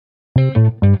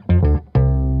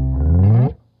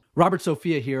Robert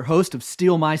Sophia here, host of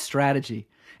Steal My Strategy.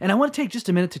 And I want to take just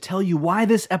a minute to tell you why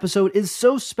this episode is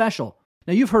so special.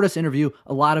 Now, you've heard us interview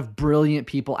a lot of brilliant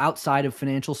people outside of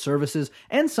financial services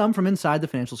and some from inside the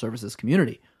financial services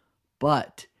community.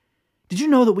 But did you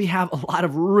know that we have a lot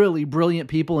of really brilliant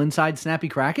people inside Snappy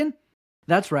Kraken?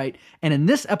 That's right. And in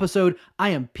this episode, I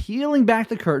am peeling back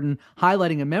the curtain,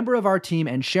 highlighting a member of our team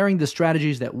and sharing the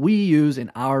strategies that we use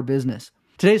in our business.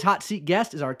 Today's hot seat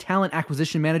guest is our talent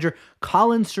acquisition manager,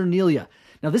 Colin Cernelia.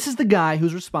 Now, this is the guy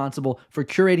who's responsible for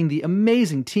curating the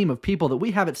amazing team of people that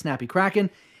we have at Snappy Kraken,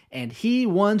 and he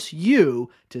wants you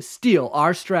to steal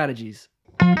our strategies.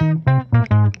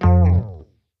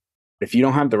 If you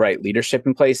don't have the right leadership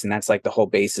in place, and that's like the whole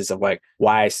basis of like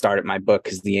why I started my book,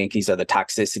 because the Yankees are the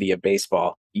toxicity of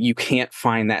baseball, you can't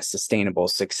find that sustainable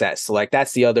success. So like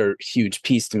that's the other huge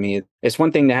piece to me. It's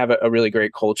one thing to have a really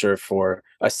great culture for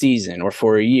a season or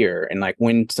for a year and like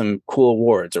win some cool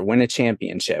awards or win a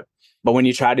championship. But when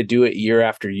you try to do it year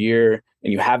after year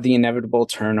and you have the inevitable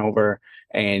turnover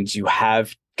and you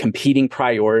have competing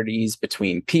priorities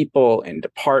between people and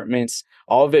departments,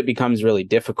 all of it becomes really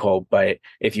difficult. But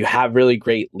if you have really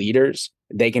great leaders,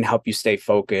 they can help you stay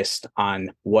focused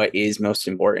on what is most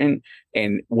important.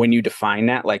 And when you define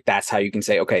that, like that's how you can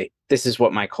say, okay, this is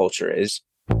what my culture is.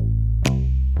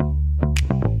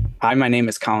 Hi, my name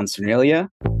is Colin Cernelia,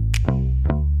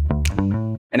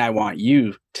 and I want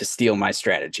you to steal my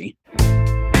strategy.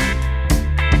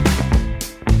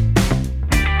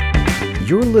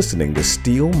 You're listening to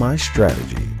Steal My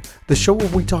Strategy, the show where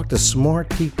we talk to smart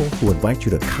people who invite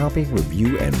you to copy,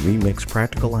 review, and remix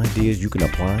practical ideas you can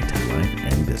apply to life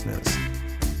and business.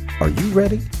 Are you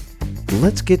ready?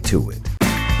 Let's get to it.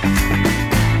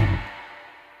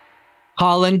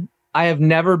 Colin, I have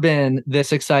never been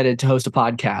this excited to host a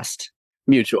podcast.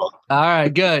 Mutual. All right,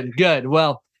 good.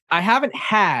 Well, I haven't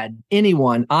had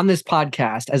anyone on this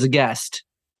podcast as a guest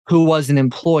who was an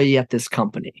employee at this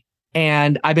company.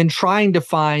 And I've been trying to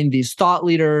find these thought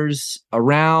leaders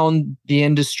around the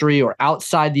industry or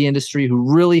outside the industry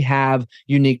who really have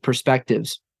unique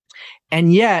perspectives.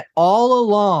 And yet, all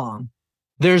along,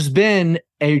 there's been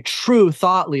a true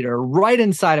thought leader right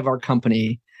inside of our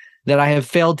company that I have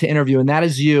failed to interview, and that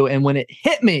is you. And when it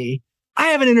hit me, I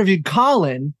haven't interviewed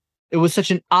Colin. It was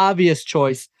such an obvious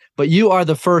choice, but you are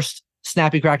the first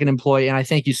Snappy Kraken employee, and I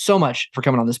thank you so much for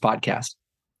coming on this podcast.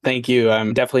 Thank you.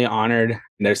 I'm definitely honored.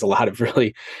 There's a lot of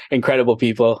really incredible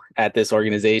people at this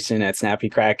organization at Snappy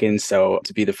Kraken. So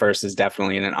to be the first is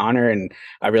definitely an honor. And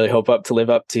I really hope to live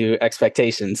up to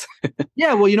expectations.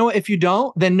 Yeah. Well, you know what? If you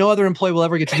don't, then no other employee will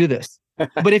ever get to do this.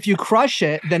 But if you crush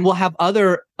it, then we'll have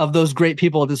other of those great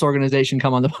people at this organization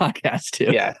come on the podcast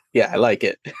too. Yeah. I like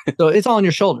it. So it's all on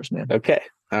your shoulders, man. Okay.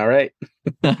 All right.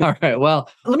 All right. Well,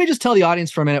 let me just tell the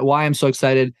audience for a minute why I'm so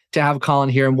excited to have Colin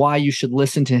here and why you should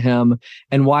listen to him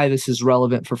and why this is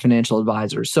relevant for financial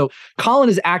advisors. So Colin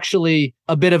is actually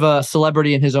a bit of a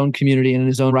celebrity in his own community and in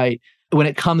his own right when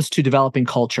it comes to developing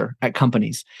culture at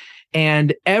companies.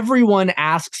 And everyone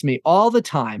asks me all the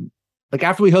time, like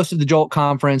after we hosted the Jolt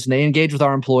conference and they engage with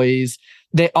our employees,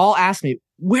 they all ask me,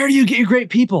 where do you get your great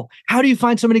people? How do you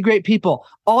find so many great people?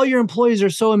 All your employees are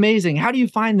so amazing. How do you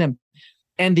find them?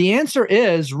 And the answer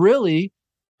is really,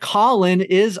 Colin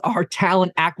is our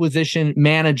talent acquisition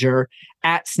manager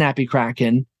at Snappy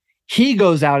Kraken. He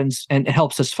goes out and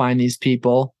helps us find these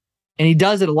people. And he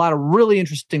does it a lot of really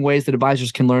interesting ways that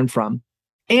advisors can learn from.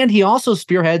 And he also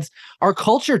spearheads our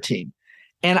culture team.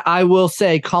 And I will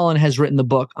say, Colin has written the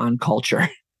book on culture,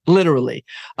 literally.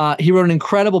 He wrote an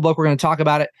incredible book. We're going to talk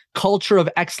about it. Culture of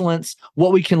Excellence,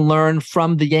 what we can learn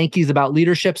from the Yankees about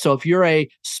leadership. So if you're a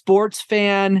sports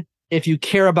fan, if you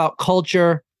care about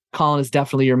culture, Colin is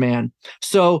definitely your man.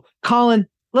 So, Colin,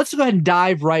 let's go ahead and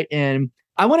dive right in.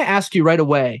 I want to ask you right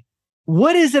away,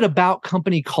 what is it about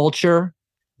company culture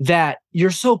that you're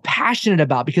so passionate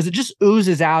about? Because it just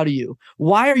oozes out of you.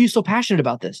 Why are you so passionate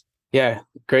about this? Yeah,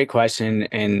 great question.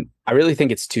 And I really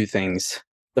think it's two things.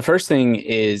 The first thing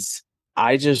is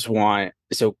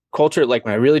so culture, like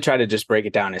when I really try to just break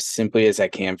it down as simply as I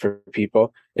can for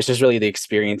people, it's just really the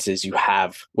experiences you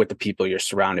have with the people you're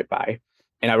surrounded by.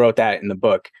 And I wrote that in the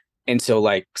book. And so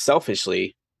like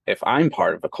selfishly, if I'm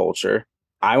part of a culture,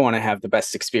 I want to have the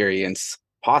best experience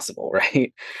possible,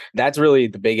 right? That's really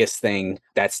the biggest thing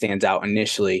that stands out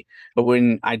initially. But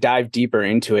when I dive deeper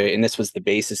into it, and this was the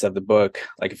basis of the book,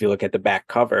 like if you look at the back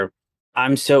cover,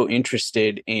 I'm so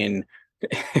interested in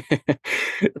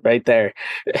right there.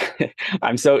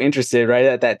 I'm so interested right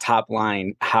at that top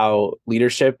line, how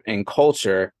leadership and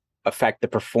culture affect the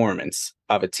performance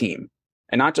of a team.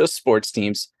 And not just sports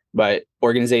teams, But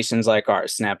organizations like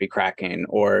ours, Snappy Kraken,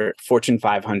 or Fortune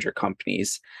 500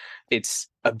 companies, it's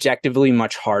objectively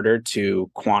much harder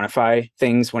to quantify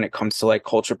things when it comes to like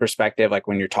culture perspective, like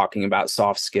when you're talking about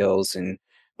soft skills and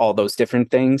all those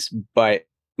different things. But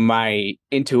my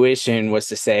intuition was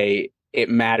to say it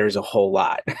matters a whole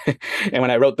lot. And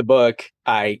when I wrote the book,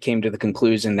 I came to the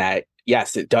conclusion that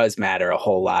yes, it does matter a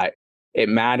whole lot. It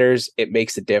matters, it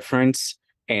makes a difference,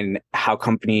 and how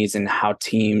companies and how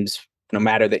teams, no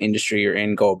matter the industry you're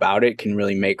in, go about it can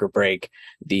really make or break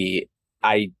the,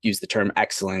 I use the term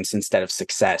excellence instead of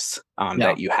success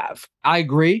that you have. I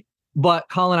agree. But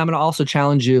Colin, I'm going to also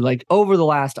challenge you, like over the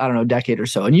last, I don't know, decade or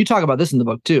so, and you talk about this in the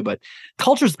book too, but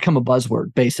culture's become a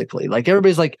buzzword, basically. Like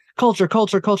everybody's like, culture, got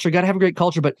to have a great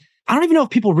culture. But I don't even know if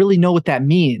people really know what that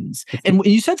means. And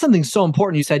you said something so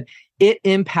important. You said it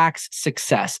impacts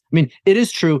success. I mean, it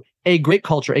is true. A great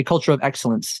culture, a culture of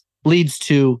excellence leads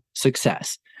to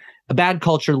success. A bad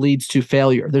culture leads to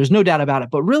failure. There's no doubt about it.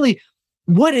 But really,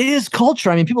 what is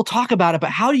culture? I mean, people talk about it, but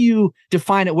how do you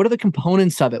define it? What are the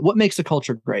components of it? What makes a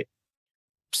culture great?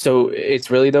 So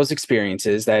it's really those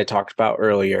experiences that I talked about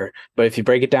earlier. But if you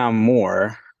break it down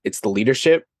more, it's the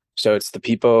leadership. So it's the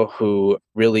people who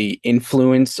really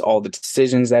influence all the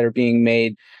decisions that are being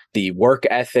made, the work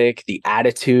ethic, the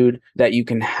attitude that you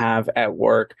can have at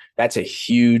work. That's a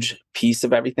huge piece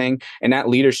of everything. And that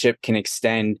leadership can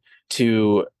extend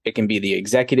to, it can be the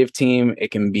executive team,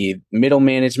 it can be middle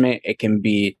management, it can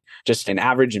be just an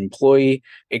average employee.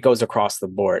 It goes across the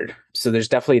board. So there's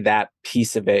definitely that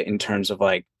piece of it in terms of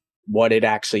like what it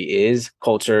actually is.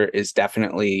 Culture is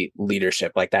definitely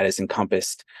leadership, like that is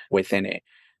encompassed within it.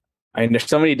 I mean, there's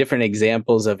so many different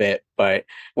examples of it, but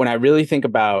when I really think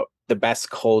about the best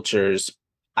cultures,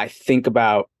 I think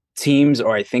about teams,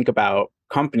 or I think about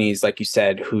companies, like you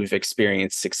said, who've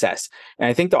experienced success. And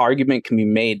I think the argument can be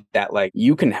made that like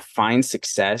you can find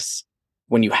success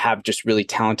when you have just really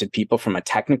talented people from a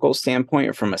technical standpoint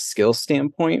or from a skill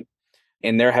standpoint.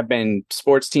 And there have been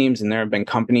sports teams and there have been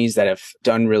companies that have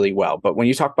done really well. But when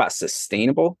you talk about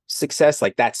sustainable success,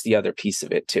 like that's the other piece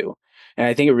of it too. And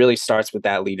I think it really starts with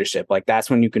that leadership. Like that's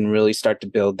when you can really start to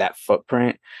build that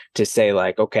footprint to say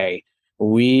like, okay,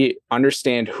 we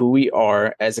understand who we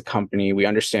are as a company. We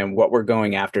understand what we're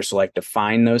going after. So like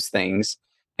define those things.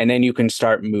 And then you can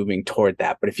start moving toward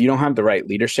that. But if you don't have the right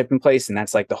leadership in place, and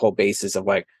that's like the whole basis of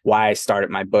like why I started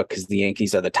my book, because the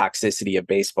Yankees are the toxicity of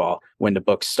baseball when the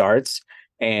book starts,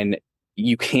 and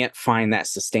you can't find that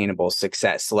sustainable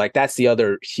success. So like that's the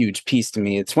other huge piece to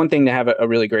me. It's one thing to have a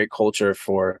really great culture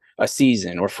for a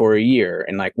season or for a year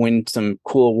and like win some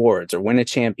cool awards or win a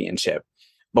championship.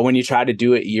 But when you try to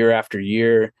do it year after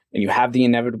year and you have the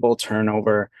inevitable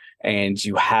turnover and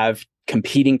you have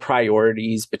competing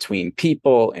priorities between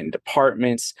people and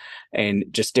departments and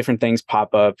just different things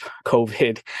pop up,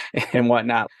 COVID and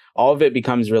whatnot, all of it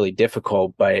becomes really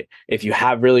difficult. But if you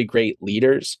have really great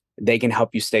leaders, they can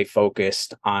help you stay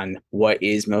focused on what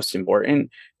is most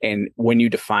important. And when you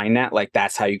define that, like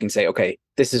that's how you can say, okay,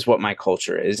 this is what my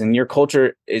culture is. And your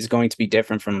culture is going to be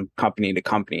different from company to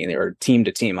company or team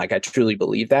to team. Like I truly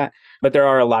believe that. But there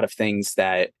are a lot of things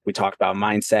that we talked about: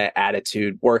 mindset,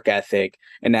 attitude, work ethic,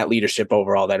 and that leadership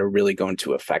overall that are really going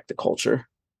to affect the culture.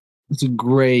 It's a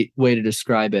great way to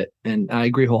describe it. And I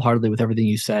agree wholeheartedly with everything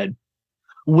you said.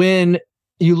 When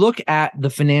you look at the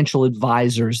financial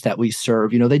advisors that we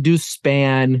serve, you know, they do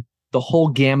span the whole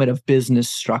gamut of business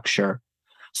structure.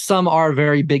 Some are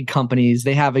very big companies.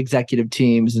 They have executive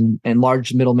teams and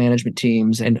large middle management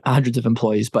teams and hundreds of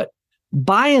employees. But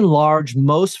by and large,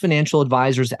 most financial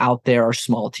advisors out there are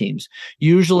small teams.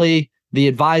 Usually the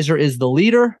advisor is the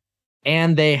leader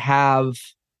and they have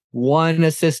one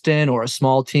assistant or a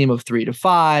small team of 3 to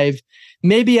 5.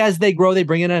 Maybe as they grow, they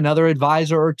bring in another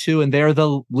advisor or two and they're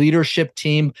the leadership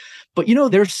team. But, you know,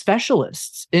 they're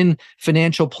specialists in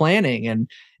financial planning and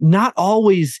not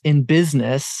always in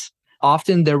business.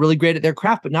 Often they're really great at their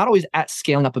craft, but not always at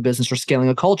scaling up a business or scaling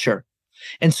a culture.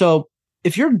 And so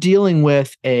if you're dealing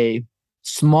with a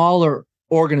smaller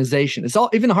organization, it's all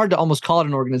even hard to almost call it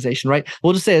an organization, right?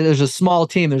 We'll just say there's a small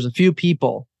team, there's a few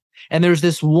people, and there's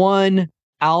this one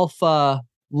alpha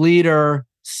leader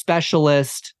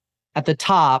specialist at the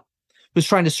top who's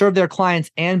trying to serve their clients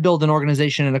and build an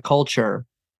organization and a culture.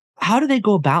 How do they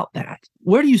go about that?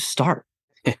 Where do you start?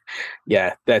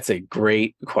 Yeah, that's a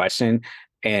great question.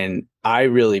 And I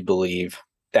really believe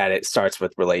that it starts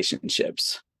with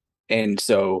relationships. And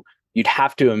so you'd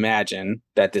have to imagine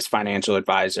that this financial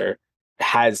advisor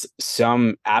has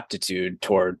some aptitude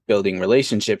toward building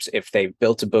relationships if they've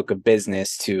built a book of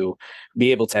business to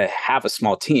be able to have a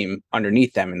small team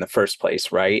underneath them in the first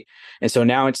place, right? And so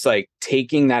now it's like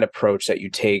taking that approach that you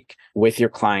take with your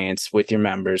clients, with your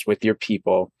members, with your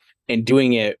people, and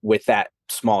doing it with that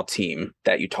small team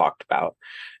that you talked about.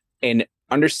 And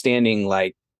understanding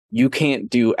like you can't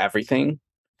do everything.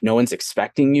 No one's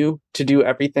expecting you to do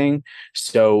everything.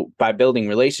 So by building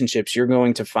relationships, you're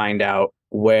going to find out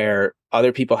where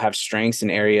other people have strengths in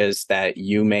areas that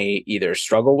you may either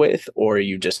struggle with or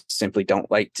you just simply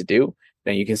don't like to do.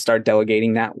 Then you can start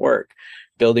delegating that work.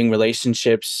 Building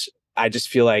relationships, I just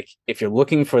feel like if you're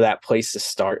looking for that place to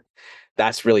start,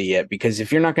 that's really it. Because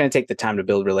if you're not going to take the time to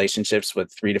build relationships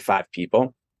with 3 to 5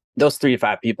 people, those 3 to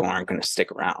 5 people aren't going to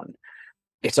stick around.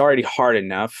 It's already hard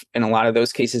enough in a lot of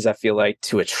those cases, I feel like,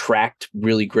 to attract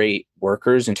really great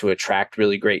workers and to attract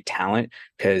really great talent,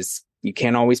 because you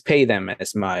can't always pay them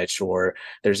as much, or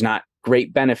there's not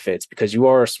great benefits because you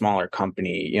are a smaller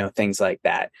company, things like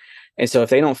that. And so if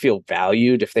they don't feel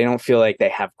valued, if they don't feel like they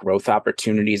have growth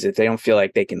opportunities, if they don't feel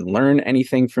like they can learn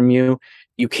anything from you,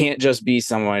 you can't just be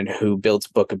someone who builds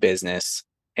a book of business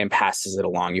and passes it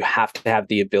along. You have to have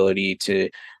the ability to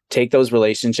take those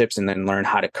relationships and then learn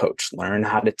how to coach, learn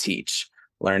how to teach,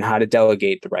 learn how to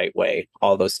delegate the right way,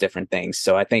 all those different things.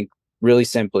 So I think really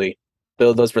simply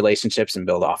build those relationships and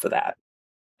build off of that.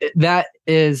 That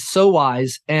is so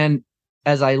wise. And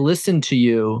as I listened to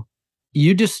you,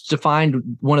 you just defined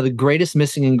one of the greatest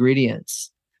missing ingredients,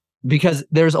 because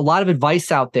there's a lot of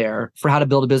advice out there for how to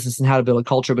build a business and how to build a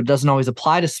culture, but it doesn't always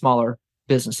apply to smaller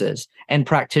businesses and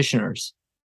practitioners.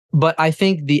 But I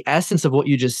think the essence of what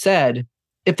you just said,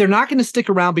 if they're not going to stick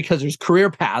around because there's career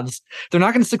paths, they're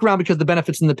not going to stick around because the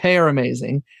benefits and the pay are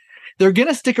amazing. They're going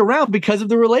to stick around because of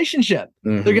the relationship.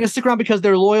 Mm-hmm. They're going to stick around because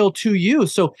they're loyal to you.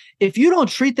 So if you don't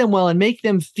treat them well and make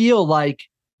them feel like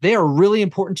they are really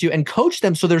important to you and coach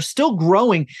them so they're still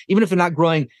growing, even if they're not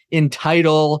growing in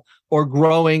title or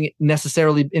growing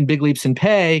necessarily in big leaps in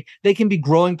pay, they can be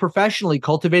growing professionally,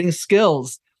 cultivating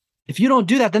skills. If you don't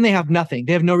do that, then they have nothing.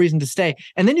 They have no reason to stay.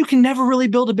 And then you can never really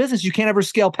build a business. You can't ever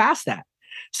scale past that.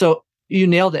 So you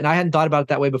nailed it. And I hadn't thought about it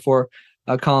that way before,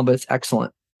 Colin, but it's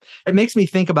excellent. It makes me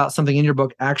think about something in your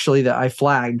book, actually, that I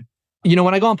flagged.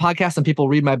 When I go on podcasts and people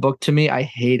read my book to me, I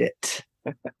hate it.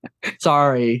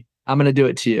 Sorry, I'm going to do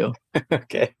it to you.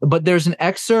 Okay. But there's an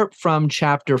excerpt from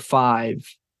chapter 5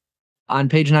 on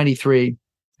page 93,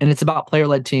 and it's about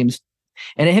player-led teams.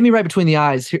 And it hit me right between the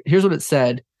eyes. Here's what it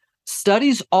said.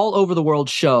 Studies all over the world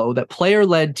show that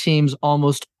player-led teams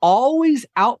almost always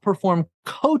outperform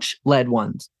coach-led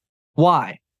ones.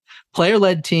 Why?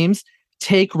 Player-led teams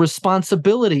take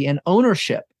responsibility and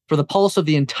ownership for the pulse of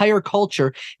the entire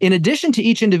culture, in addition to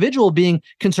each individual being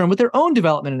concerned with their own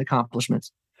development and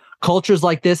accomplishments. Cultures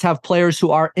like this have players who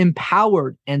are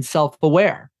empowered and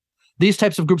self-aware. These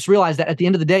types of groups realize that at the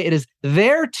end of the day, it is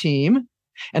their team,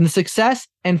 and the success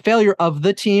and failure of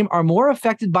the team are more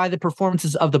affected by the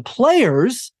performances of the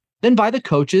players than by the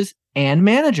coaches and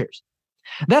managers.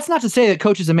 That's not to say that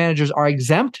coaches and managers are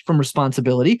exempt from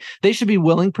responsibility. They should be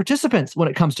willing participants when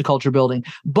it comes to culture building.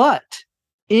 But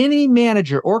any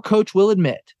manager or coach will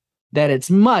admit that it's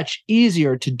much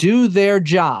easier to do their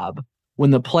job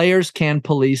when the players can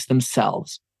police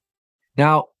themselves.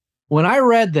 Now, when I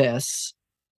read this,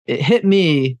 it hit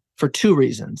me for 2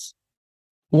 reasons.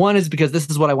 One is because this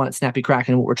is what I want at Snappy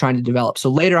Kraken and what we're trying to develop. So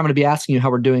later I'm going to be asking you how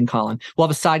we're doing, Colin. We'll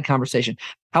have a side conversation.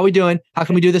 How are we doing? How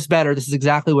can we do this better? This is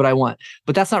exactly what I want.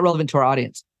 But that's not relevant to our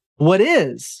audience. What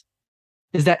is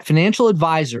that financial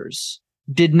advisors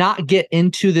did not get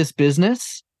into this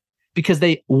business because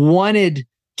they wanted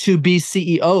to be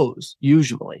CEOs,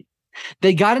 usually.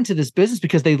 They got into this business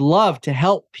because they love to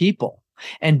help people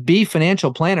and be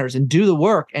financial planners and do the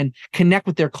work and connect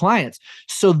with their clients.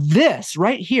 So this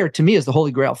right here, to me, is the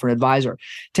holy grail for an advisor,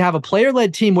 to have a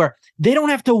player-led team where they don't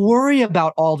have to worry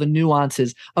about all the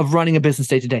nuances of running a business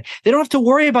day to day. They don't have to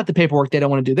worry about the paperwork they don't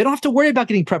want to do. They don't have to worry about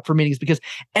getting prepped for meetings because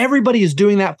everybody is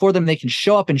doing that for them. They can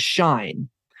show up and shine.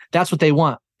 That's what they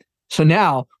want. So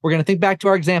now we're going to think back to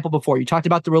our example before. You talked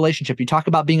about the relationship. You talk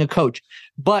about being a coach.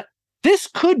 But this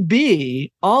could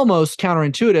be almost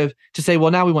counterintuitive to say, well,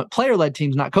 now we want player-led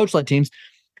teams, not coach-led teams.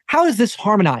 How does this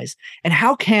harmonize? And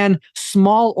how can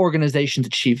small organizations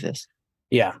achieve this?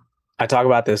 Yeah, I talk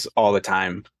about this all the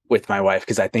time with my wife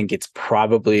because I think it's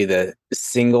probably the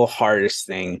single hardest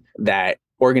thing that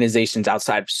organizations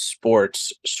outside of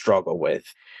sports struggle with.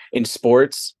 In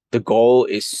sports, the goal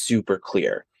is super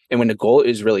clear. And when the goal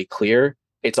is really clear,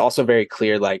 it's also very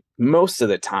clear, like most of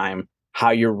the time, how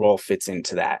your role fits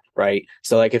into that, right?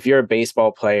 So like if you're a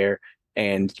baseball player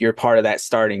and you're part of that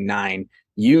starting 9,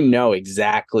 you know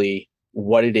exactly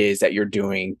what it is that you're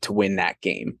doing to win that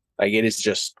game. Like, it is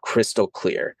just crystal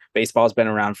clear. Baseball's been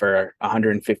around for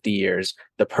 150 years.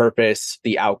 The purpose,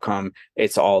 the outcome,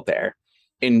 it's all there.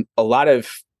 In a lot of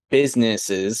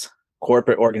businesses,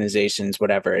 corporate organizations,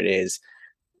 whatever it is,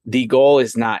 the goal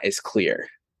is not as clear.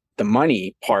 The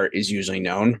money part is usually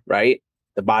known, right?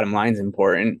 The bottom line is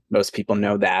important. Most people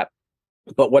know that.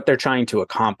 But what they're trying to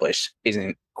accomplish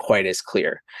isn't quite as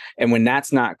clear. And when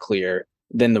that's not clear,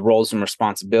 then the roles and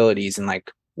responsibilities and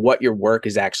like what your work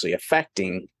is actually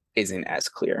affecting isn't as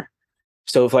clear.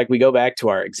 So if like we go back to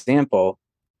our example,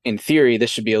 in theory, this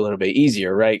should be a little bit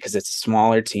easier, right? Because it's a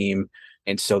smaller team.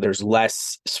 And so there's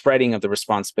less spreading of the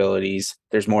responsibilities.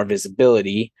 There's more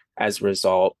visibility as a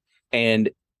result. And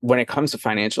when it comes to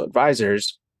financial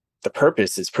advisors, the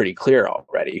purpose is pretty clear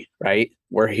already, right?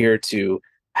 We're here to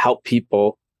help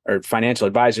people, or financial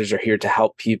advisors are here to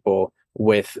help people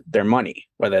with their money,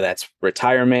 whether that's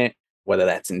retirement, whether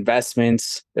that's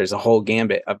investments. There's a whole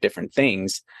gambit of different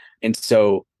things. And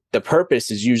so the purpose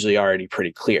is usually already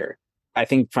pretty clear. I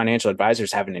think financial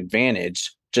advisors have an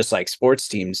advantage, just like sports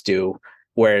teams do,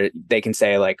 where they can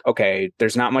say like, okay,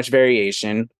 there's not much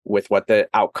variation with what the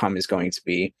outcome is going to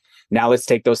be. Now let's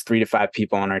take those 3 to 5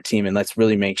 people on our team and let's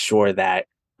really make sure that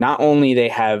not only they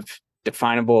have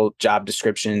definable job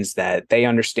descriptions that they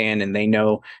understand and they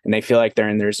know and they feel like they're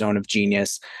in their zone of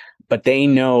genius, but they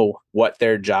know what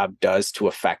their job does to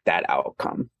affect that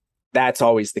outcome. That's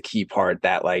always the key part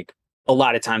that like a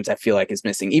lot of times I feel like is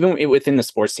missing, even within the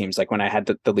sports teams. Like when I had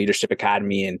the Leadership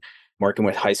Academy and working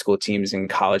with high school teams and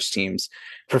college teams,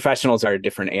 professionals are a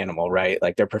different animal, right?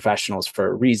 Like they're professionals for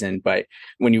a reason. But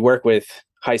when you work with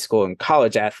high school and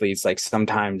college athletes, like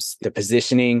sometimes the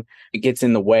positioning, it gets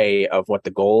in the way of what the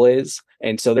goal is.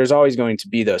 And so there's always going to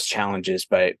be those challenges.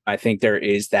 But I think there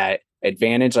is that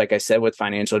advantage. Like I said, with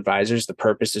financial advisors, the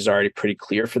purpose is already pretty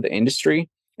clear for the industry.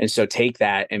 And so take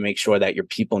that and make sure that your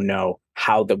people know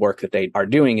how the work that they are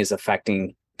doing is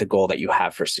affecting the goal that you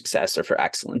have for success or for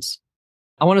excellence.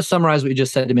 I want to summarize what you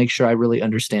just said to make sure I really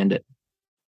understand it.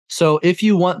 So if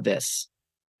you want this,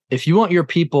 if you want your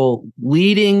people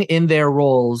leading in their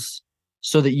roles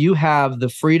so that you have the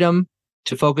freedom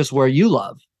to focus where you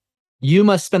love, you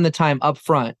must spend the time up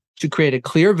front to create a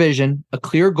clear vision, a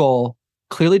clear goal,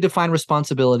 clearly define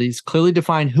responsibilities, clearly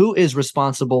define who is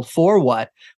responsible for what,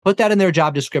 put that in their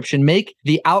job description, make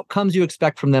the outcomes you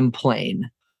expect from them plain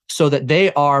so that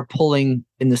they are pulling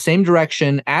in the same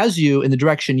direction as you, in the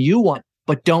direction you want,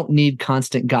 but don't need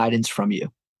constant guidance from you.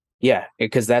 Yeah,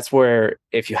 because that's where,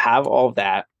 if you have all of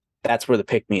that, that's where the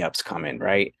pick-me-ups come in,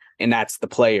 right? And that's the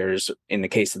players in the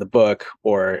case of the book,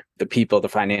 or the people, the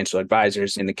financial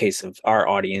advisors in the case of our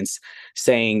audience,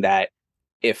 saying that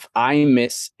if I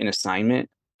miss an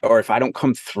assignment or if I don't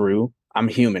come through, I'm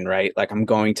human, right? Like I'm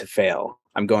going to fail.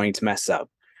 I'm going to mess up.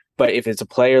 But if it's a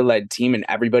player-led team and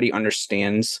everybody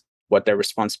understands what their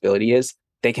responsibility is,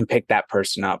 they can pick that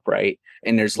person up, right?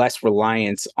 And there's less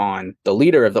reliance on the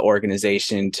leader of the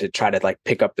organization to try to like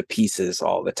pick up the pieces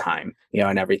all the time,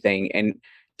 and everything. And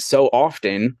so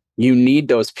often you need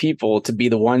those people to be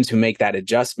the ones who make that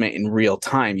adjustment in real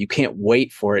time. You can't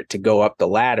wait for it to go up the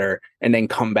ladder and then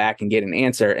come back and get an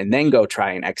answer and then go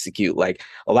try and execute. Like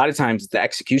a lot of times the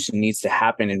execution needs to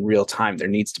happen in real time. There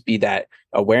needs to be that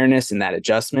awareness and that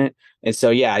adjustment. And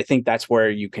so, yeah, I think that's where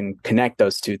you can connect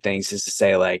those two things, is to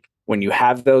say like, when you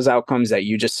have those outcomes that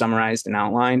you just summarized and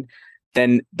outlined,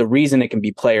 then the reason it can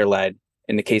be player-led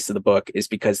in the case of the book is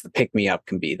because the pick-me-up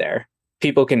can be there.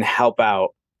 People can help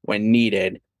out when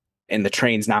needed, and the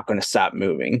train's not going to stop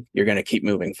moving. You're going to keep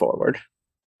moving forward.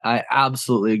 I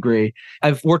absolutely agree.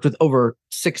 I've worked with over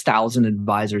 6,000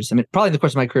 advisors. I mean, probably in the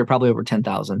course of my career, probably over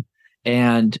 10,000.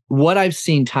 And what I've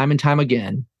seen time and time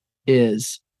again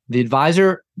is the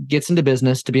advisor gets into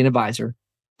business to be an advisor.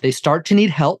 They start to need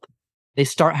help. They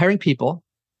start hiring people.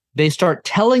 They start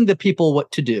telling the people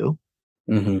what to do.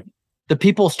 Mm-hmm. The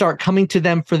people start coming to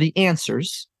them for the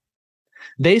answers.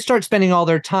 They start spending all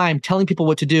their time telling people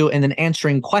what to do and then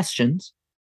answering questions.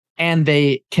 And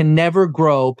they can never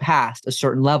grow past a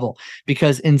certain level,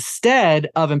 because instead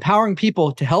of empowering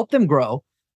people to help them grow,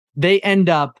 they end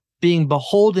up being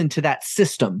beholden to that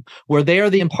system where they are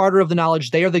the imparter of the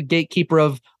knowledge. They are the gatekeeper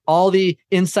of all the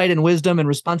insight and wisdom and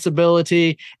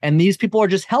responsibility. And these people are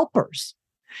just helpers.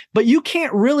 But you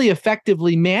can't really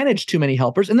effectively manage too many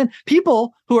helpers. And then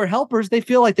people who are helpers, they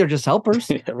feel like they're just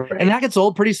helpers. Yeah, right. And that gets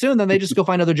old pretty soon. Then they just go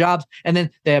find other jobs, and then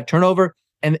they have turnover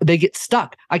and they get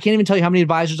stuck. I can't even tell you how many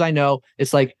advisors I know.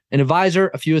 It's like an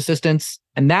advisor, a few assistants,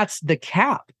 and that's the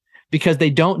cap, because they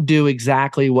don't do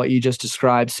exactly what you just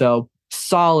described. So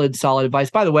solid advice.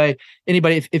 By the way,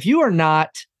 anybody, if you are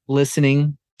not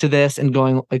listening to this and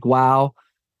going like, wow,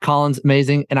 Colin's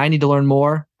amazing and I need to learn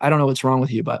more. I don't know what's wrong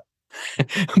with you, but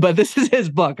but this is his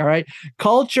book. All right.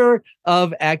 Culture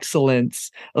of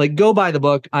Excellence. Like, go buy the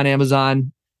book on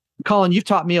Amazon. Colin, you've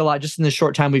taught me a lot just in the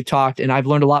short time we've talked, and I've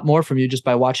learned a lot more from you just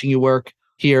by watching you work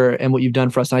here and what you've done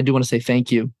for us. And I do want to say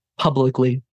thank you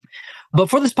publicly. But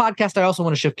for this podcast, I also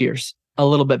want to shift gears a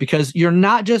little bit because you're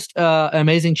not just an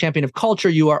amazing champion of culture.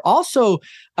 You are also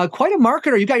quite a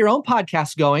marketer. You've got your own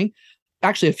podcast going.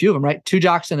 Actually, a few of them, right? Two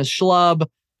Jocks and a Schlub,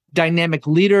 Dynamic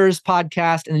Leaders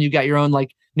podcast. And then you've got your own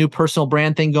like new personal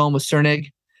brand thing going with Cernig.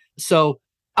 So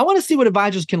I want to see what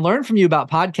advisors can learn from you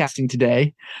about podcasting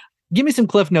today. Give me some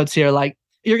cliff notes here. Like,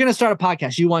 you're going to start a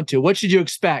podcast. You want to. What should you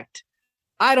expect?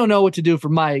 I don't know what to do for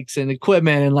mics and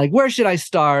equipment and like, where should I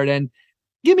start? And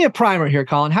give me a primer here,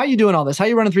 Colin. How are you doing all this? How are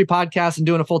you running 3 podcasts and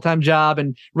doing a full-time job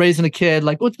and raising a kid?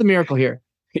 Like, what's the miracle here?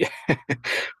 Yeah.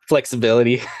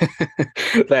 Flexibility.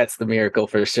 That's the miracle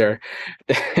for sure.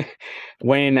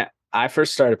 When I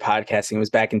first started podcasting, it was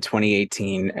back in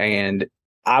 2018, and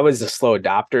I was a slow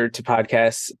adopter to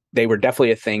podcasts. They were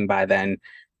definitely a thing by then,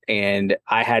 and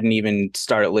I hadn't even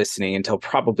started listening until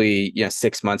probably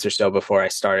 6 months or so before I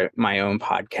started my own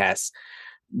podcast.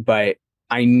 But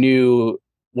I knew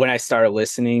when I started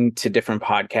listening to different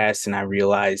podcasts and I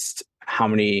realized how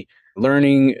many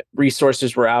learning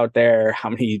resources were out there, how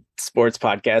many sports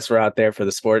podcasts were out there for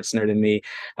the sports nerd in me,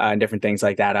 and different things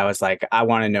like that. I was like, I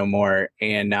want to know more.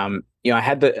 And, I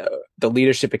had the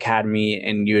Leadership Academy,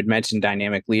 and you had mentioned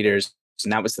Dynamic Leaders,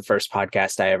 and that was the first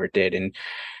podcast I ever did. And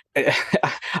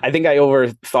I think I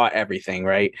overthought everything,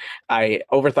 right? I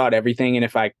overthought everything. And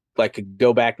if I could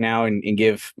go back now and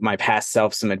give my past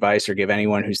self some advice, or give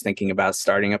anyone who's thinking about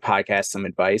starting a podcast some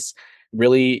advice,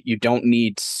 really, you don't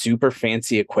need super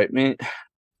fancy equipment.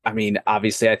 I mean,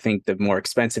 obviously, I think the more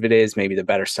expensive it is, maybe the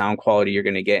better sound quality you're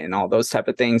going to get and all those type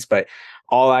of things. But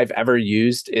all I've ever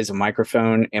used is a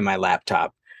microphone and my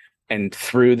laptop. And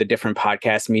through the different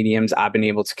podcast mediums, I've been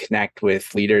able to connect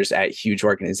with leaders at huge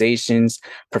organizations,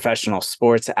 professional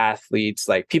sports athletes,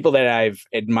 like people that I've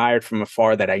admired from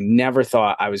afar that I never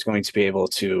thought I was going to be able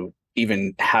to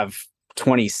even have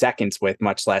 20 seconds with,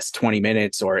 much less 20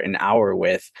 minutes or an hour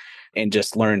with, and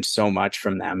just learned so much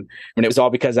from them. And it was all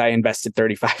because I invested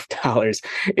 $35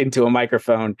 into a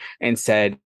microphone and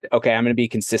said, okay, I'm going to be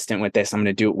consistent with this. I'm going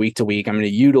to do it week to week. I'm going to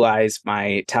utilize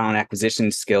my talent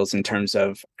acquisition skills in terms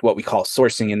of what we call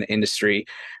sourcing in the industry,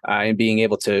 and being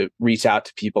able to reach out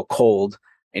to people cold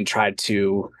and try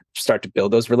to start to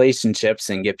build those relationships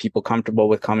and get people comfortable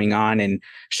with coming on and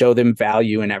show them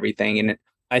value and everything. And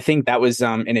I think that was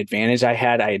an advantage I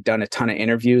had. I had done a ton of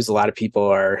interviews. A lot of people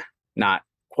are not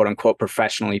quote unquote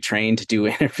professionally trained to do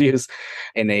interviews,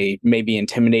 and they may be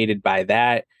intimidated by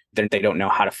that. They don't know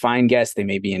how to find guests. They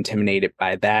may be intimidated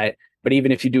by that. But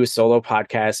even if you do a solo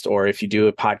podcast, or if you do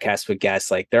a podcast with guests,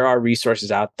 like, there are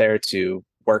resources out there to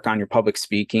work on your public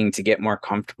speaking, to get more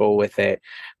comfortable with it.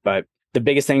 But the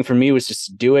biggest thing for me was just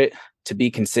to do it, to be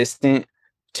consistent,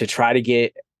 to try to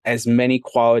get as many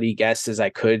quality guests as I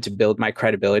could to build my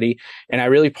credibility. And I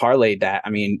really parlayed that. I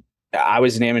mean, I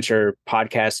was an amateur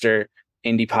podcaster,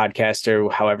 indie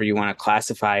podcaster, however you want to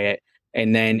classify it.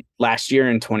 And then last year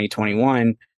in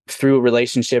 2021, through a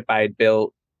relationship I had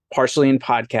built partially in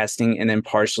podcasting and then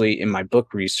partially in my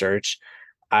book research,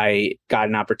 I got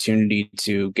an opportunity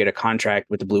to get a contract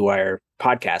with the Blue Wire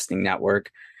Podcasting Network.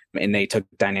 And they took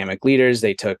Dynamic Leaders.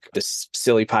 They took this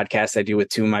silly podcast I do with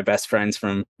 2 of my best friends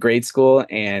from grade school,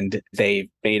 and they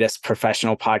made us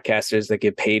professional podcasters that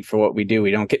get paid for what we do.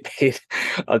 We don't get paid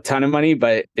a ton of money,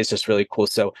 but it's just really cool.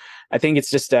 So I think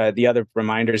it's just the other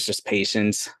reminder is just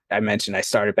patience. I mentioned I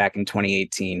started back in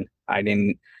 2018.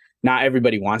 Not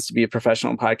everybody wants to be a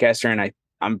professional podcaster, and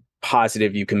I'm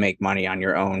positive you can make money on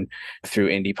your own through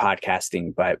indie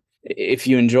podcasting. But if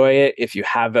you enjoy it, if you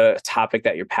have a topic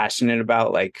that you're passionate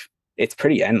about, like, it's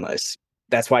pretty endless.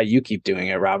 That's why you keep doing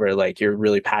it, Robert. Like, you're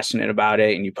really passionate about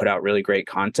it and you put out really great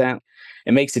content.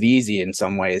 It makes it easy in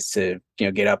some ways to,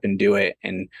 get up and do it.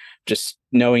 And just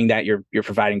knowing that you're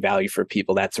providing value for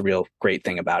people, that's a real great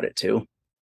thing about it too.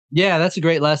 Yeah, that's a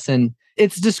great lesson.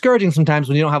 It's discouraging sometimes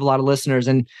when you don't have a lot of listeners.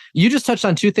 And you just touched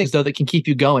on 2 things, though, that can keep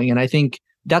you going. And I think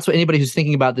that's what anybody who's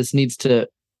thinking about this needs to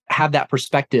have, that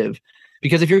perspective.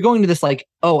 Because if you're going to this like,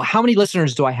 oh, how many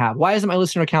listeners do I have? Why isn't my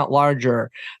listener account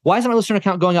larger? Why isn't my listener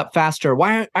account going up faster?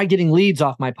 Why aren't I getting leads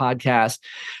off my podcast?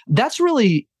 That's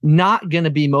really not going to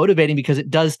be motivating, because it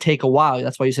does take a while.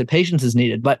 That's why you said patience is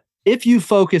needed. But if you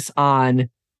focus on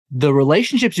the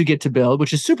relationships you get to build,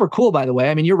 which is super cool, by the way.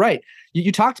 I mean, you're right.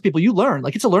 You talk to people, you learn.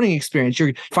 Like, it's a learning experience.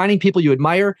 You're finding people you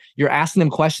admire. You're asking them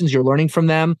questions. You're learning from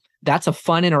them. That's a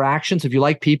fun interaction. So if you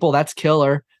like people, that's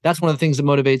killer. That's one of the things that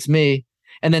motivates me.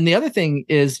 And then the other thing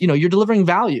is, you're delivering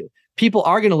value. People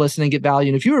are going to listen and get value.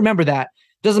 And if you remember that,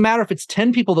 it doesn't matter if it's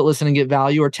 10 people that listen and get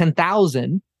value or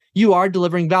 10,000, you are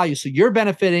delivering value. So you're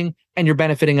benefiting and you're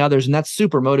benefiting others. And that's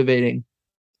super motivating.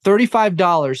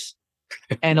 $35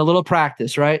 and a little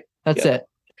practice, right? That's it.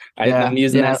 I'm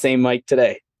using that same mic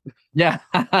today. Yeah,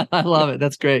 I love it.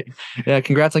 That's great. Yeah,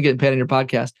 congrats on getting paid on your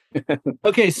podcast.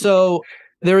 Okay, so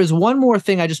there is one more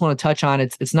thing I just want to touch on.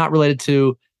 It's not related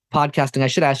to podcasting. I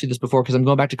should ask you this before because I'm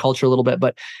going back to culture a little bit,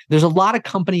 but there's a lot of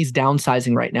companies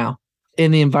downsizing right now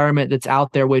in the environment that's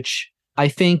out there, which I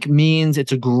think means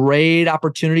it's a great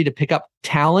opportunity to pick up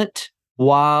talent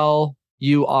while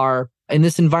you are in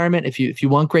this environment. If you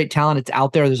want great talent, it's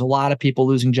out there. There's a lot of people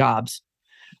losing jobs,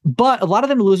 but a lot of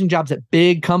them are losing jobs at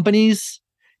big companies,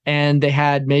 and they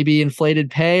had maybe inflated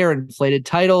pay or inflated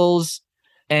titles.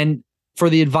 And for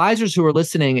the advisors who are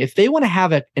listening, if they want to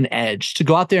have an edge to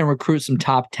go out there and recruit some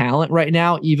top talent right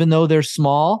now, even though they're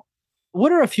small,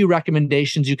 what are a few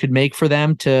recommendations you could make for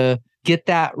them to get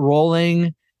that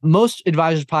rolling? Most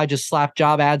advisors probably just slap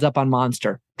job ads up on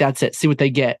Monster. That's it. See what they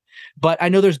get. But I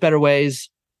know there's better ways.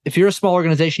 If you're a small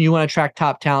organization, you want to attract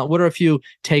top talent, what are a few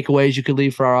takeaways you could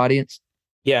leave for our audience?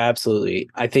 Yeah, absolutely.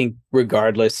 I think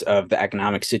regardless of the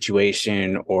economic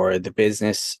situation or the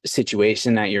business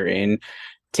situation that you're in,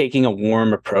 taking a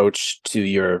warm approach to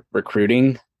your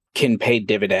recruiting can pay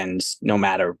dividends no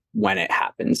matter when it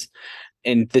happens.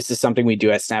 And this is something we do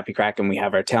at Snappy Kraken. We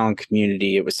have our talent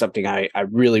community. It was something I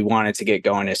really wanted to get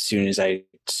going as soon as I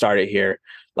started here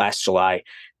last July.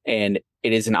 And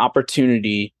it is an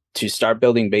opportunity to start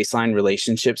building baseline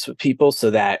relationships with people so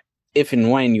that if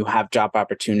and when you have job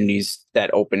opportunities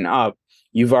that open up,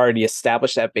 you've already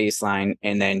established that baseline,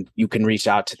 and then you can reach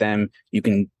out to them. You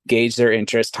can gauge their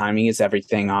interest. Timing is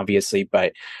everything, obviously,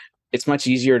 but it's much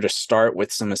easier to start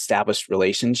with some established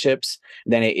relationships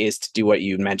than it is to do what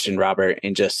you mentioned, Robert,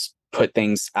 and just put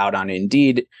things out on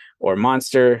Indeed or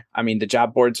Monster. I mean, the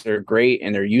job boards are great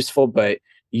and they're useful, but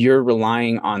you're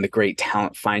relying on the great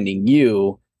talent finding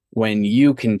you when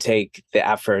you can take the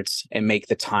efforts and make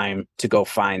the time to go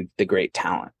find the great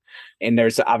talent. And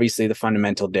there's obviously the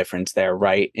fundamental difference there,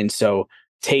 right? And so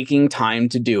taking time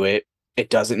to do it, it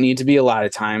doesn't need to be a lot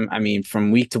of time. I mean,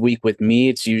 from week to week with me,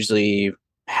 it's usually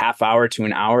half hour to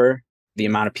an hour, the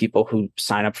amount of people who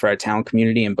sign up for our talent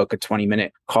community and book a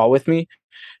 20-minute call with me.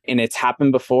 And it's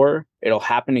happened before. It'll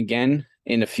happen again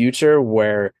in the future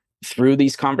where through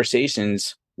these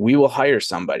conversations, we will hire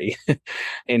somebody.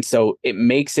 And so it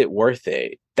makes it worth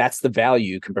it. That's the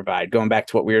value you can provide. Going back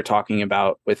to what we were talking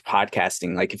about with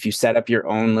podcasting, like if you set up your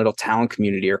own little talent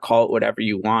community or call it whatever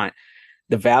you want,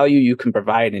 the value you can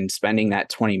provide in spending that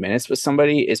 20 minutes with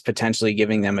somebody is potentially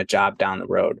giving them a job down the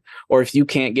road. Or if you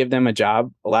can't give them a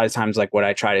job, a lot of times, like what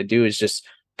I try to do is just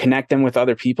connect them with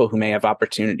other people who may have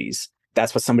opportunities.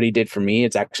 That's what somebody did for me.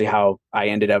 It's actually how I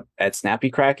ended up at Snappy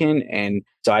Kraken. And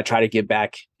so I try to give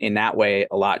back in that way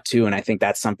a lot too. And I think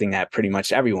that's something that pretty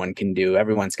much everyone can do.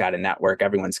 Everyone's got a network.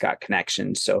 Everyone's got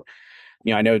connections. So,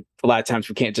 I know a lot of times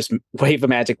we can't just wave a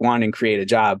magic wand and create a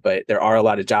job, but there are a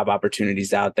lot of job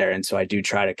opportunities out there. And so I do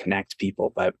try to connect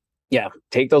people. But yeah,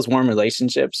 take those warm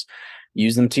relationships,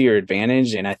 use them to your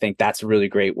advantage. And I think that's a really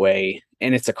great way.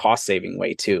 And it's a cost saving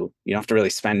way too. You don't have to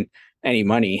really spend any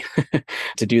money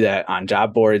to do that on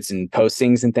job boards and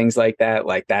postings and things like that.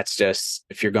 Like that's just,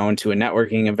 if you're going to a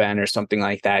networking event or something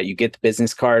like that, you get the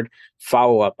business card,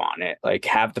 follow up on it, like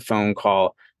have the phone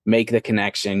call, make the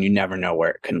connection. You never know where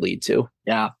it can lead to.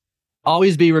 Yeah.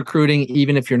 Always be recruiting,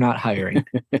 even if you're not hiring.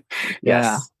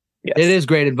 Yes. It is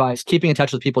great advice. Keeping in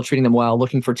touch with people, treating them well,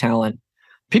 looking for talent.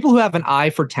 People who have an eye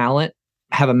for talent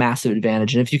have a massive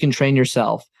advantage. And if you can train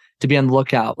yourself to be on the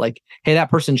lookout, like, hey,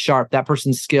 that person's sharp, that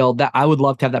person's skilled, that I would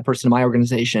love to have that person in my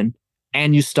organization.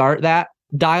 And you start that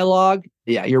dialogue.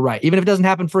 Yeah, you're right. Even if it doesn't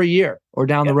happen for a year or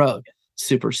down the road,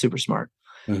 super, super smart.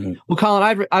 Mm-hmm. Well,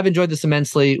 Colin, I've enjoyed this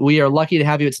immensely. We are lucky to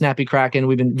have you at Snappy Kraken.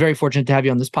 We've been very fortunate to have you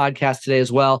on this podcast today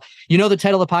as well. The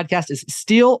title of the podcast is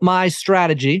Steal My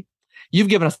Strategy. You've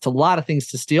given us a lot of things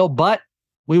to steal, but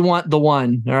we want the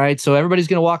one. All right. So everybody's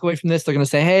going to walk away from this. They're going to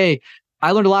say, hey,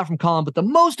 I learned a lot from Colin, but the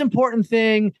most important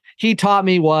thing he taught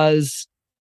me was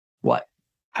what?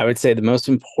 I would say the most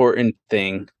important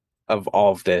thing of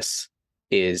all of this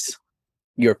is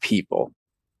your people.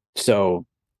 So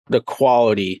the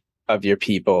quality of your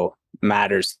people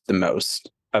matters the most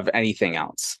of anything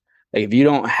else. Like if you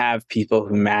don't have people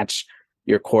who match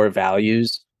your core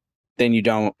values, then you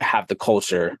don't have the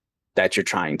culture that you're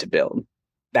trying to build.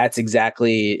 That's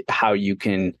exactly how you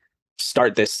can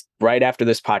start this right after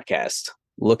this podcast.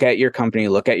 Look at your company,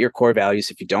 look at your core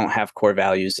values. If you don't have core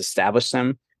values, establish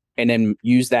them and then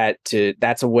use that's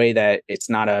a way that it's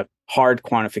not a hard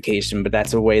quantification, but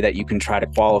that's a way that you can try to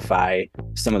qualify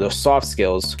some of those soft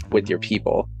skills with your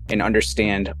people and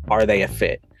understand, are they a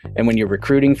fit? And when you're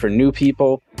recruiting for new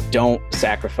people, don't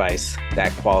sacrifice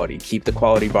that quality. Keep the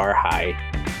quality bar high,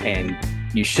 and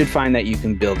you should find that you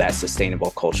can build that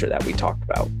sustainable culture that we talked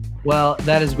about. Well,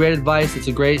 that is great advice. It's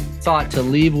a great thought to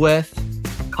leave with.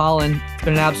 Colin, it's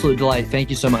been an absolute delight. Thank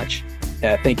you so much.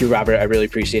 Thank you, Robert. I really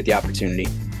appreciate the opportunity.